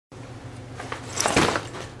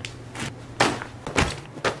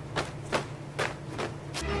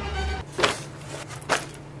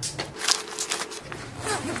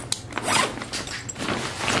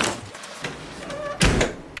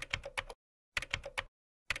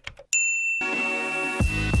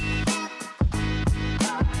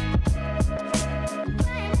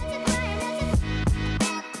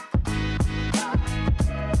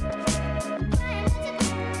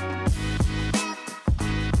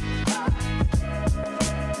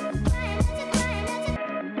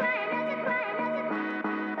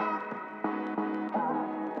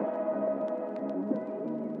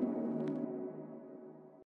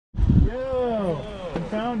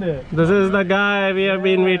found it. This is the guy we have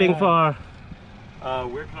been waiting for.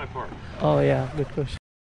 Where can I park? Oh yeah, good question.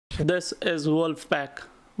 This is Wolfpack.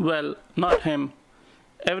 Well, not him.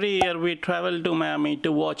 Every year we travel to Miami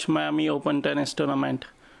to watch Miami Open tennis tournament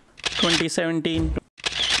 2017,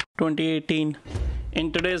 2018.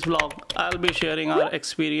 In today's vlog, I'll be sharing our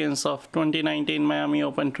experience of 2019 Miami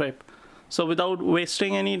Open trip. So without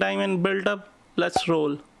wasting any time and build up, let's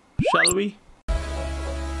roll, shall we?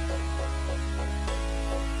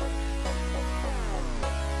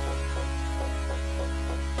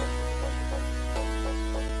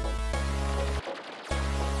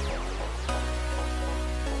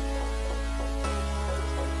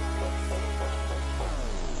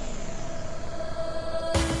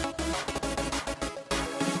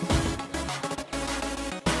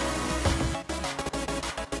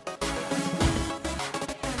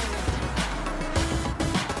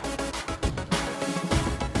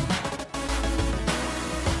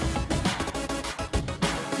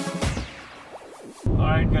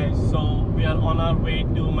 Alright guys, so we are on our way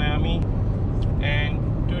to Miami,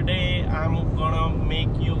 and today I'm gonna make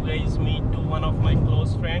you guys meet to one of my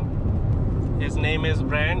close friends. His name is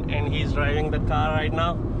Brand and he's driving the car right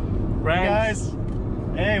now. Brand. Hey guys,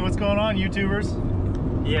 hey, what's going on, YouTubers?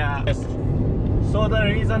 Yeah. So the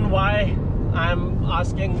reason why I'm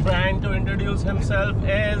asking Brand to introduce himself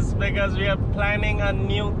is because we are planning a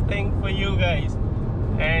new thing for you guys,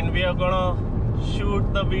 and we are gonna shoot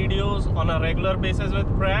the videos on a regular basis with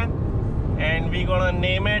Brand, and we're gonna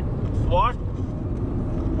name it what?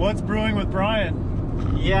 What's Brewing with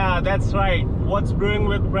Brian? Yeah, that's right, What's Brewing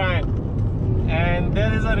with Brand. And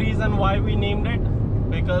there is a reason why we named it,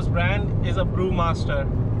 because Brand is a brew master,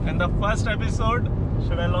 and the first episode,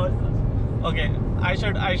 should I launch this? Okay, I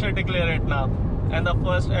should declare it now. And the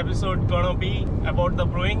first episode gonna be about the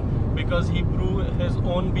brewing, because he brew his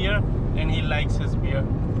own beer and he likes his beer.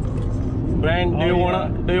 Brand, do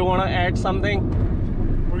you wanna add something?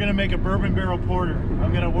 We're gonna make a bourbon barrel porter.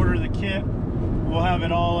 I'm gonna order the kit. We'll have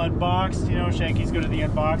it all unboxed. You know, Shanky's go to the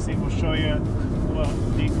unboxing. We'll show you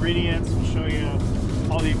the ingredients. We'll show you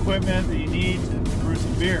all the equipment that you need to brew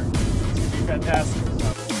some beer. It's gonna be fantastic.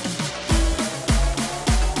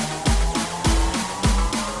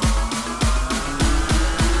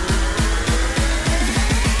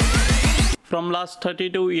 From last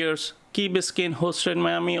 32 years, Key Biscayne hosted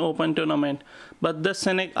Miami Open tournament, but this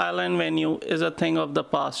scenic island venue is a thing of the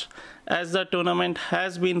past, as the tournament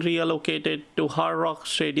has been reallocated to Hard Rock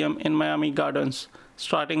Stadium in Miami Gardens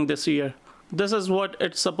starting this year. This is what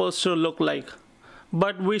it's supposed to look like,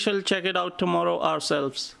 but we shall check it out tomorrow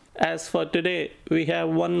ourselves. As for today, we have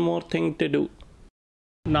one more thing to do.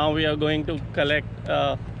 Now we are going to collect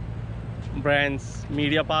Brand's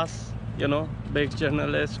media pass, you know, big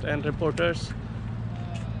journalists and reporters.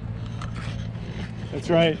 That's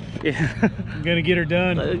right. Yeah. I'm gonna get her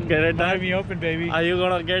done. Get it done. Miami Open, baby. Are you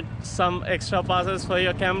gonna get some extra passes for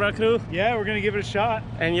your camera crew? Yeah, we're gonna give it a shot.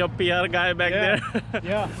 And your PR guy back there?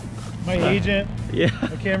 Yeah. My agent. Yeah.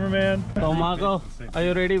 My cameraman. So Marco, are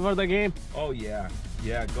you ready for the game? Oh yeah,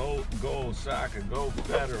 yeah. Go Osaka. Go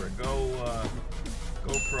Federer. Go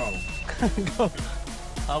pro. Go.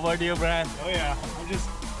 How about you, Brad? Oh yeah. I'm just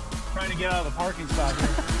trying to get out of the parking spot here.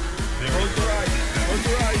 Close your eyes. Close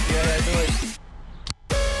your eyes. Yeah, I do it.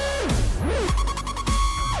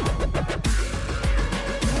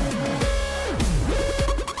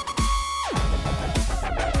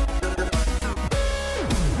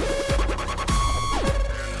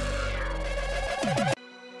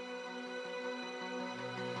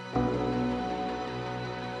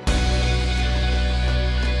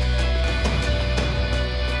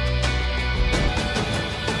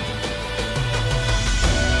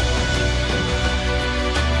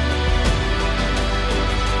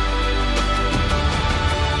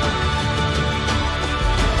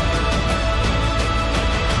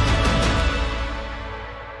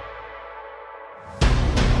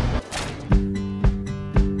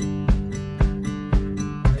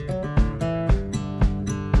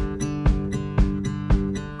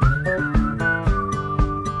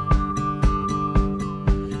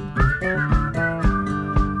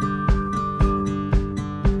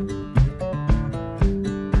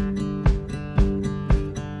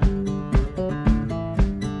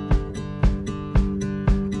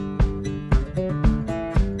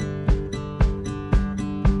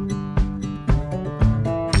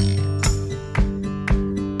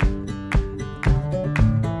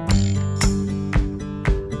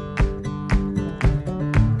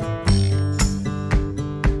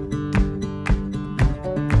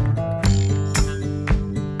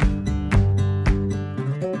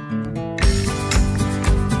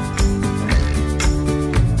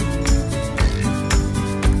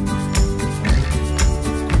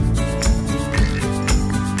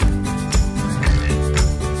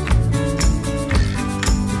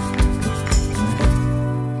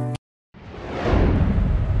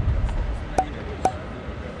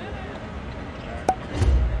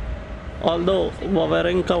 Although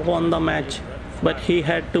Wawrinka won the match, but he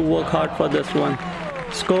had to work hard for this one.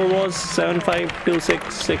 Score was 7-5, 2-6,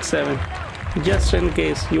 6-7. Just in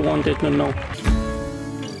case you wanted to know.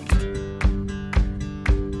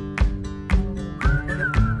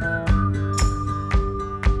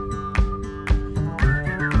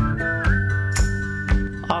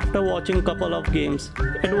 After watching couple of games,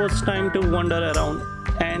 it was time to wander around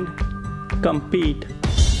and compete.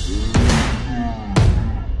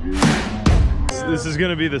 This is going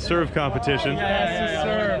to be the serve competition.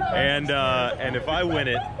 Yeah. And if I win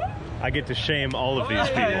it, I get to shame all of these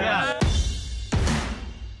people. Yeah.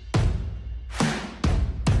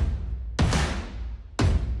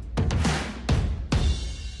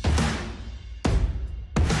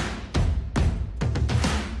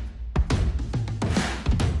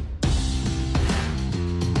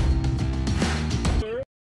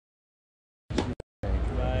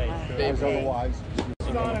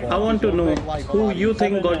 I want to know who you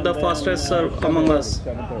think got the fastest serve among us.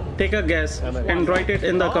 Take a guess and write it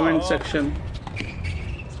in the comment section.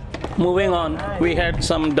 Moving on, we had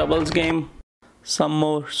some doubles game, some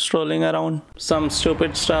more strolling around, some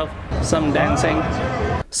stupid stuff, some dancing,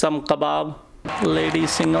 some kebab,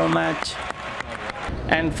 ladies single match,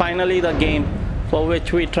 and finally the game for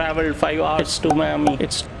which we traveled 5 hours to Miami.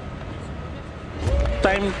 It's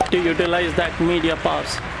time to utilize that media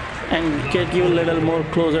pass and get you a little more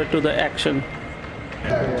closer to the action.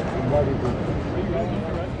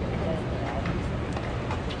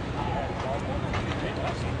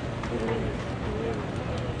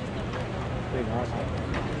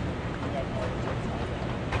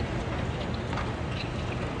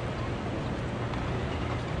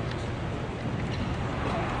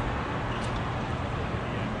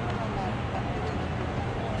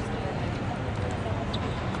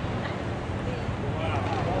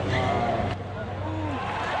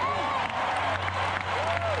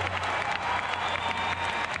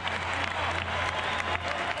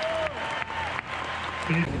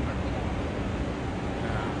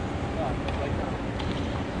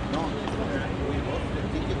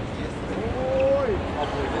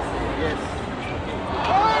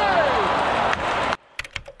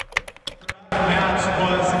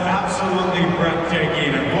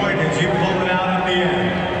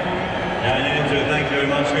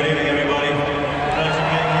 Good evening, everybody. Pleasure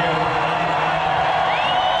being here.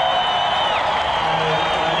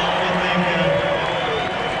 I didn't think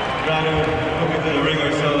trying to put me through the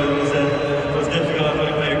ringer, so it was difficult. I thought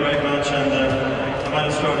he played a great match, and I might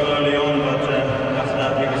have struggled early on, but after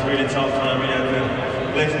that, it was really tough, and I really had to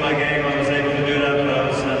lift my game. I was able to do that, but I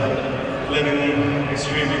was living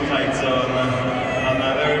extremely tight, so I'm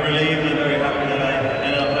very relieved and very happy that I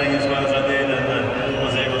ended up playing as well as I did, and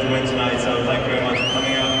was able to win tonight. So thank you very much for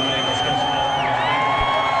coming out.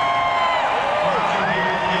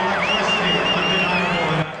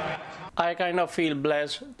 I kind of feel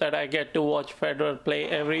blessed that I get to watch Federer play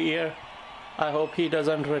every year. I hope he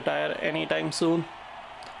doesn't retire anytime soon.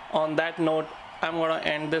 On that note, I'm gonna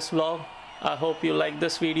end this vlog. I hope you like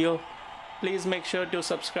this video. Please make sure to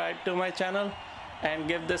subscribe to my channel and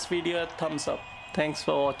give this video a thumbs up. Thanks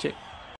for watching.